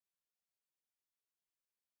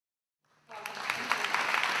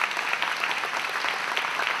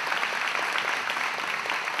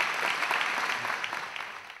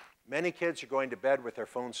Many kids are going to bed with their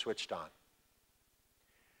phones switched on.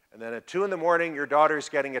 And then at 2 in the morning, your daughter's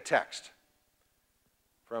getting a text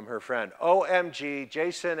from her friend. OMG,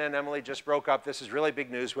 Jason and Emily just broke up. This is really big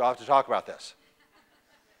news. We'll have to talk about this.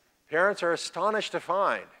 Parents are astonished to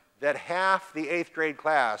find that half the 8th grade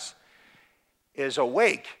class is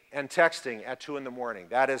awake and texting at 2 in the morning.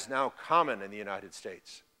 That is now common in the United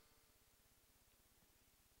States.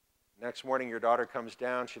 Next morning, your daughter comes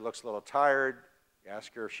down. She looks a little tired. You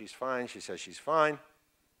ask her if she's fine. She says she's fine.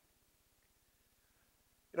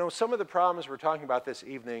 You know, some of the problems we're talking about this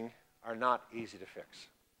evening are not easy to fix.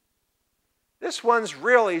 This one's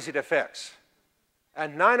real easy to fix.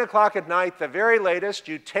 At 9 o'clock at night, the very latest,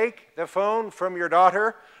 you take the phone from your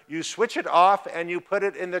daughter, you switch it off, and you put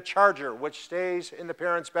it in the charger, which stays in the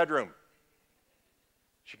parent's bedroom.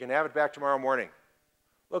 She can have it back tomorrow morning.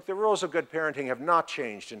 Look, the rules of good parenting have not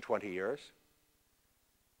changed in 20 years.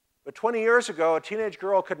 But 20 years ago, a teenage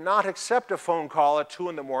girl could not accept a phone call at 2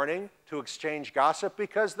 in the morning to exchange gossip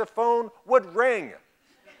because the phone would ring.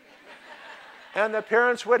 And the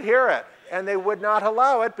parents would hear it, and they would not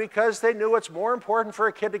allow it because they knew it's more important for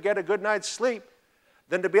a kid to get a good night's sleep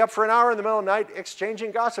than to be up for an hour in the middle of the night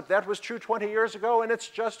exchanging gossip. That was true 20 years ago, and it's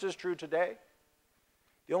just as true today.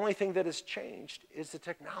 The only thing that has changed is the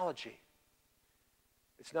technology.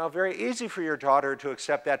 It's now very easy for your daughter to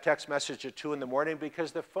accept that text message at 2 in the morning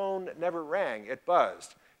because the phone never rang, it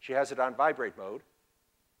buzzed. She has it on vibrate mode,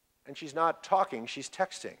 and she's not talking, she's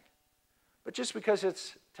texting. But just because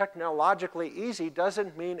it's technologically easy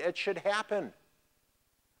doesn't mean it should happen.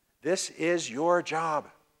 This is your job.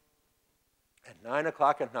 At 9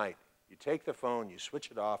 o'clock at night, you take the phone, you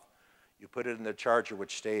switch it off, you put it in the charger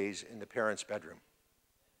which stays in the parent's bedroom.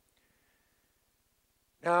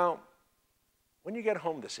 Now, when you get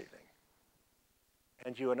home this evening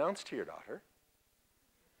and you announce to your daughter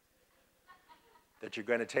that you're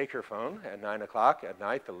going to take her phone at 9 o'clock at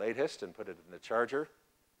night, the latest, and put it in the charger,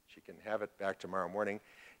 she can have it back tomorrow morning,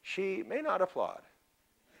 she may not applaud.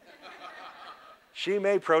 She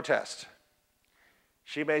may protest.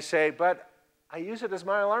 She may say, but I use it as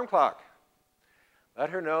my alarm clock. Let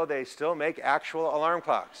her know they still make actual alarm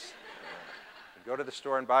clocks. You go to the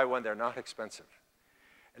store and buy one, they're not expensive.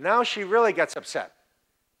 And now she really gets upset.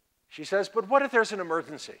 She says, but what if there's an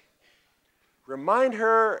emergency? Remind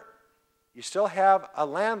her you still have a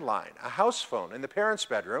landline, a house phone in the parent's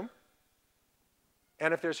bedroom.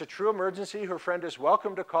 And if there's a true emergency, her friend is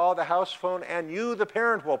welcome to call the house phone, and you, the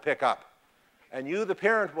parent, will pick up. And you, the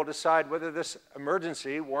parent, will decide whether this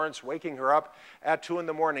emergency warrants waking her up at 2 in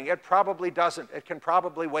the morning. It probably doesn't. It can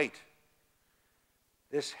probably wait.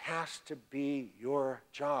 This has to be your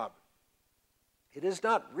job. It is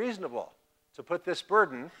not reasonable to put this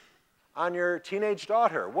burden on your teenage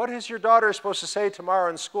daughter. What is your daughter supposed to say tomorrow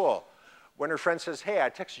in school when her friend says, hey, I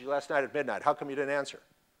texted you last night at midnight. How come you didn't answer?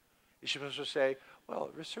 Is she supposed to say, well,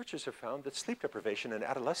 researchers have found that sleep deprivation in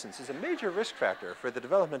adolescence is a major risk factor for the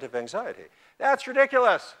development of anxiety? That's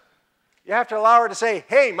ridiculous. You have to allow her to say,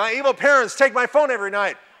 hey, my evil parents take my phone every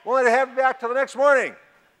night. Won't let it have it back till the next morning.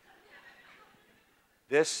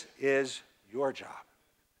 This is your job.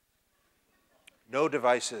 No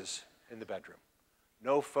devices in the bedroom.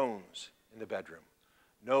 No phones in the bedroom.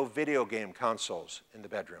 No video game consoles in the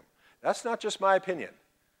bedroom. That's not just my opinion.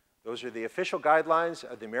 Those are the official guidelines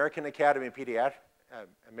of the American Academy of Pediatrics.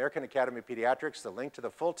 The link to the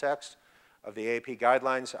full text of the AP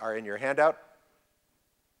guidelines are in your handout.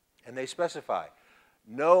 And they specify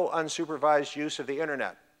no unsupervised use of the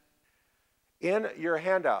internet. In your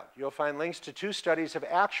handout, you'll find links to 2 studies of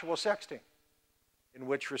actual sexting, in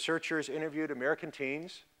which researchers interviewed American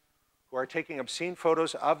teens who are taking obscene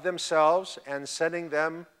photos of themselves and sending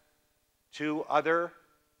them to other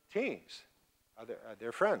teens,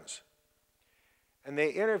 their friends. And they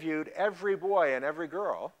interviewed every boy and every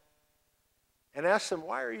girl and asked them,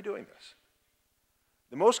 why are you doing this?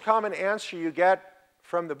 The most common answer you get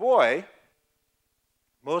from the boy,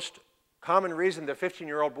 most common reason the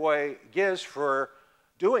 15-year-old boy gives for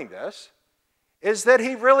doing this, is that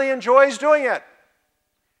he really enjoys doing it.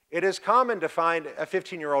 It is common to find a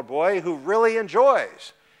 15-year-old boy who really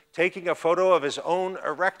enjoys taking a photo of his own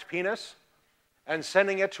erect penis and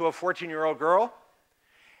sending it to a 14-year-old girl.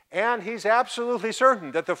 And he's absolutely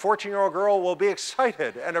certain that the 14-year-old girl will be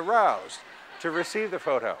excited and aroused to receive the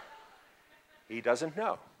photo. He doesn't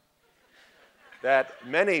know that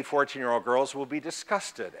many 14-year-old girls will be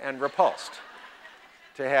disgusted and repulsed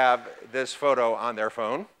to have this photo on their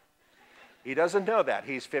phone. He doesn't know that.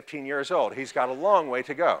 He's 15 years old. He's got a long way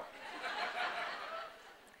to go.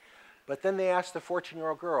 But then they ask the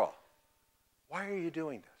 14-year-old girl, why are you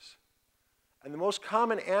doing this? And the most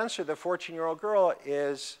common answer to the 14-year-old girl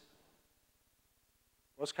is,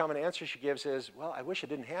 Most common answer she gives is, well, I wish I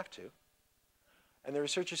didn't have to. And the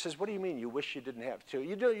researcher says, what do you mean you wish you didn't have to?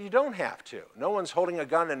 You don't have to. No one's holding a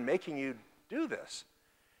gun and making you do this.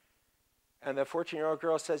 And the 14-year-old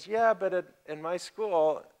girl says, yeah, but in my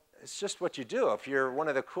school, it's just what you do. If you're one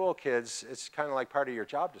of the cool kids, it's kind of like part of your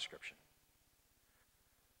job description.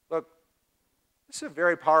 Look, this is a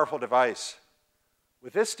very powerful device.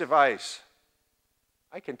 With this device,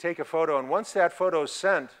 I can take a photo, and once that photo is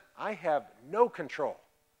sent, I have no control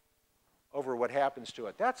over what happens to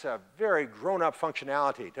it. That's a very grown-up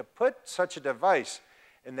functionality. To put such a device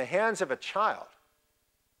in the hands of a child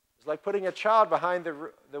is like putting a child behind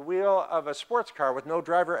the wheel of a sports car with no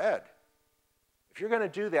driver ed. If you're going to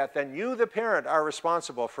do that, then you, the parent, are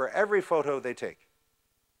responsible for every photo they take.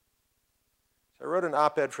 So I wrote an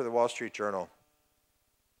op-ed for the Wall Street Journal.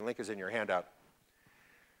 The link is in your handout.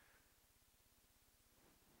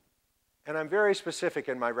 And I'm very specific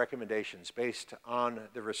in my recommendations based on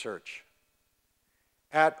the research.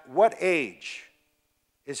 At what age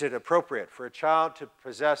is it appropriate for a child to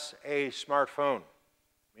possess a smartphone,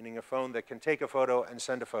 meaning a phone that can take a photo and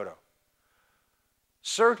send a photo?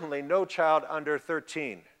 Certainly no child under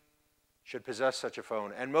 13 should possess such a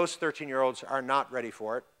phone, and most 13-year-olds are not ready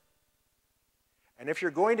for it. And if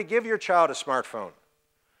you're going to give your child a smartphone,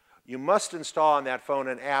 you must install on that phone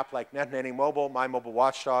an app like NetNanny Mobile, My Mobile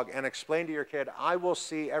Watchdog, and explain to your kid, I will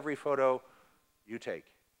see every photo you take.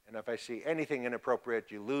 And if I see anything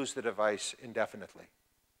inappropriate, you lose the device indefinitely.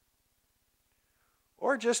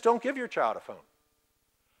 Or just don't give your child a phone.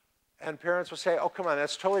 And parents will say, oh, come on,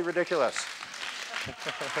 that's totally ridiculous.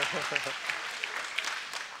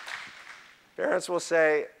 Parents will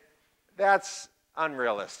say, that's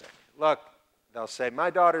unrealistic. Look, they'll say, my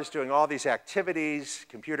daughter's doing all these activities,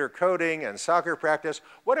 computer coding and soccer practice.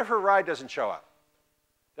 What if her ride doesn't show up?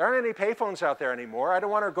 There aren't any payphones out there anymore. I don't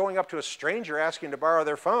want her going up to a stranger asking to borrow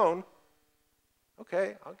their phone.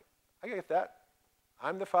 Okay, I get that.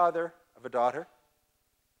 I'm the father of a daughter.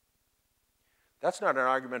 That's not an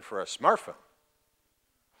argument for a smartphone.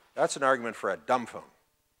 That's an argument for a dumb phone.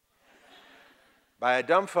 By a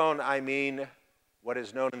dumb phone, I mean what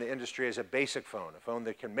is known in the industry as a basic phone, a phone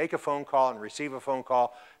that can make a phone call and receive a phone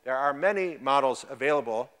call. There are many models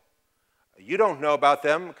available. You don't know about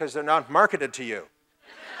them because they're not marketed to you.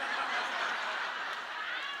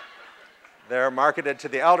 They're marketed to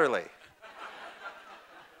the elderly.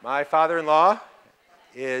 My father-in-law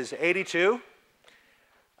is 82.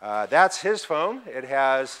 That's his phone. It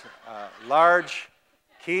has large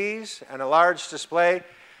keys and a large display.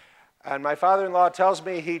 And my father-in-law tells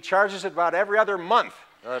me he charges it about every other month.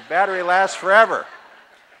 The battery lasts forever.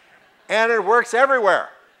 And it works everywhere.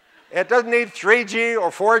 It doesn't need 3G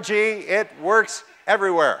or 4G. It works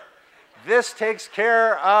everywhere. This takes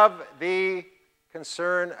care of the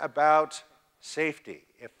concern about safety.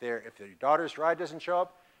 If your daughter's ride doesn't show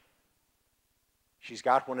up, she's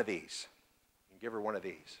got one of these. You can give her one of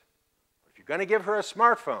these. If you're going to give her a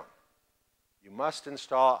smartphone, you must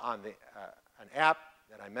install on an app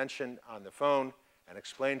that I mentioned on the phone and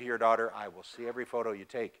explain to your daughter, I will see every photo you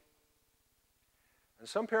take. And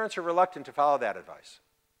some parents are reluctant to follow that advice.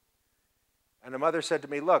 And a mother said to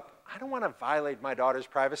me, look, I don't want to violate my daughter's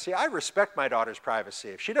privacy. I respect my daughter's privacy.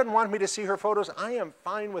 If she doesn't want me to see her photos, I am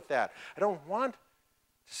fine with that. I don't want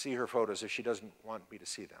to see her photos if she doesn't want me to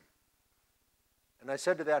see them. And I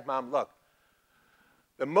said to that mom, look,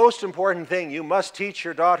 the most important thing you must teach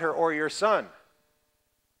your daughter or your son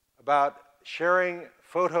about sharing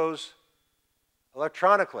photos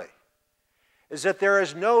electronically is that there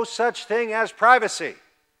is no such thing as privacy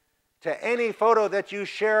to any photo that you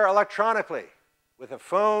share electronically with a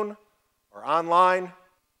phone or online.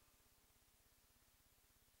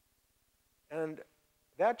 And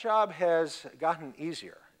that job has gotten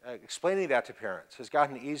easier. Explaining that to parents has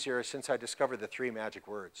gotten easier since I discovered the 3 magic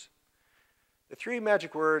words. The 3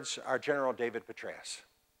 magic words are General David Petraeus.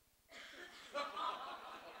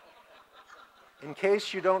 In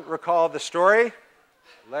case you don't recall the story,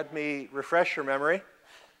 let me refresh your memory.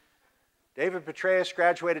 David Petraeus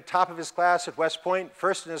graduated top of his class at West Point,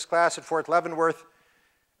 first in his class at Fort Leavenworth,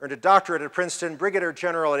 earned a doctorate at Princeton, brigadier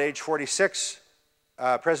general at age 46.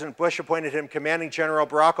 President Bush appointed him commanding general.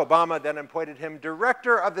 Barack Obama then appointed him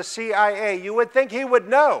director of the CIA. You would think he would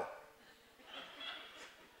know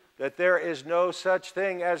that there is no such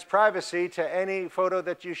thing as privacy to any photo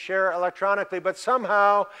that you share electronically, but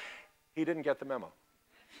somehow he didn't get the memo.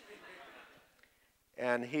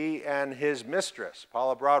 And he and his mistress,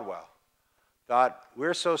 Paula Broadwell, thought,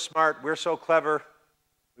 we're so smart, we're so clever,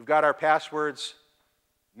 we've got our passwords,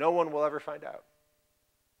 no one will ever find out.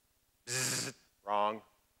 Bzzz, wrong.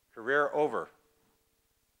 Career over.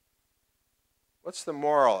 What's the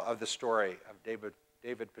moral of the story of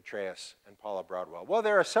David Petraeus and Paula Broadwell? Well,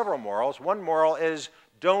 there are several morals. One moral is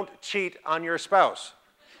don't cheat on your spouse.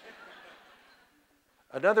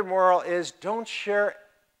 Another moral is don't share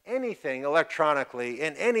anything electronically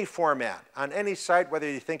in any format, on any site, whether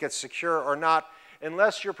you think it's secure or not,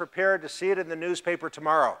 unless you're prepared to see it in the newspaper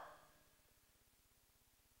tomorrow.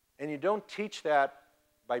 And you don't teach that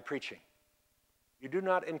by preaching. You do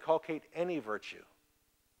not inculcate any virtue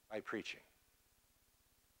by preaching.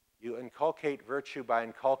 You inculcate virtue by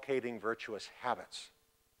inculcating virtuous habits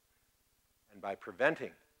and by preventing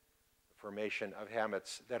the formation of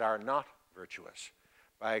habits that are not virtuous,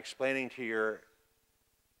 by explaining to your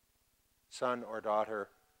son or daughter,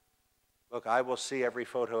 look, I will see every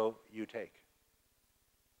photo you take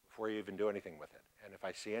before you even do anything with it. And if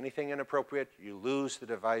I see anything inappropriate, you lose the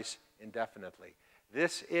device indefinitely.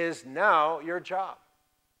 This is now your job.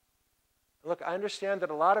 Look, I understand that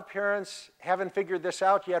a lot of parents haven't figured this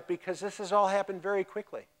out yet because this has all happened very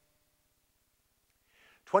quickly.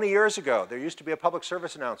 20 years ago, there used to be a public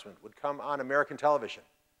service announcement would come on American television.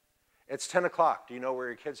 It's 10 o'clock. Do you know where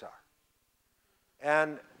your kids are?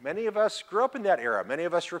 And many of us grew up in that era. Many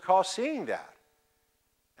of us recall seeing that.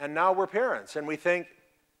 And now we're parents, and we think,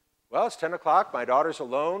 well, it's 10 o'clock. My daughter's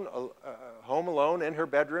alone, home alone in her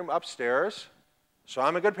bedroom upstairs, so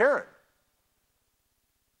I'm a good parent.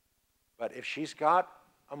 But if she's got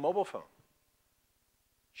a mobile phone,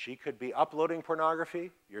 she could be uploading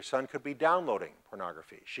pornography. Your son could be downloading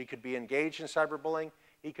pornography. She could be engaged in cyberbullying.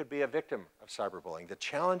 He could be a victim of cyberbullying. The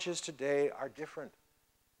challenges today are different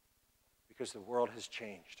because the world has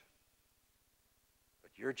changed.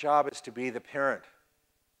 But your job is to be the parent.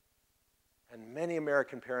 And many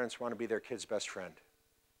American parents want to be their kid's best friend.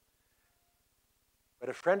 But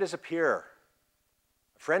a friend is a peer.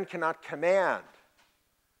 A friend cannot command.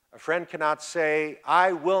 A friend cannot say,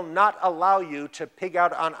 I will not allow you to pig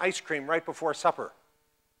out on ice cream right before supper.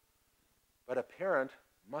 But a parent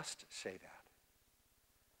must say that.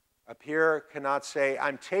 A peer cannot say,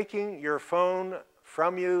 I'm taking your phone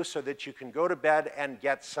from you so that you can go to bed and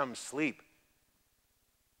get some sleep.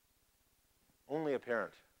 Only a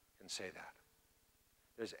parent can say that.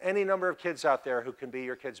 There's any number of kids out there who can be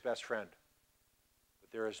your kid's best friend,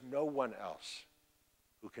 but there is no one else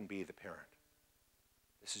who can be the parent.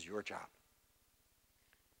 This is your job.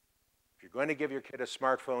 If you're going to give your kid a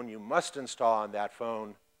smartphone, you must install on that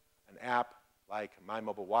phone an app like My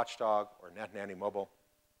Mobile Watchdog or Net Nanny Mobile.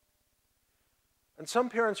 And some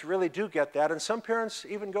parents really do get that, and some parents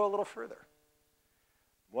even go a little further.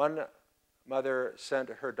 One mother sent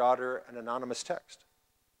her daughter an anonymous text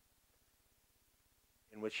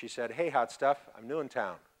in which she said, hey, hot stuff, I'm new in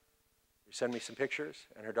town. You send me some pictures?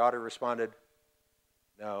 And her daughter responded,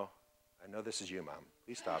 no, I know this is you, Mom.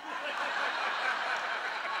 Please stop.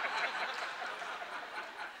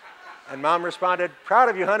 And Mom responded, proud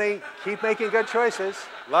of you, honey. Keep making good choices.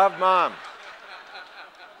 Love, Mom.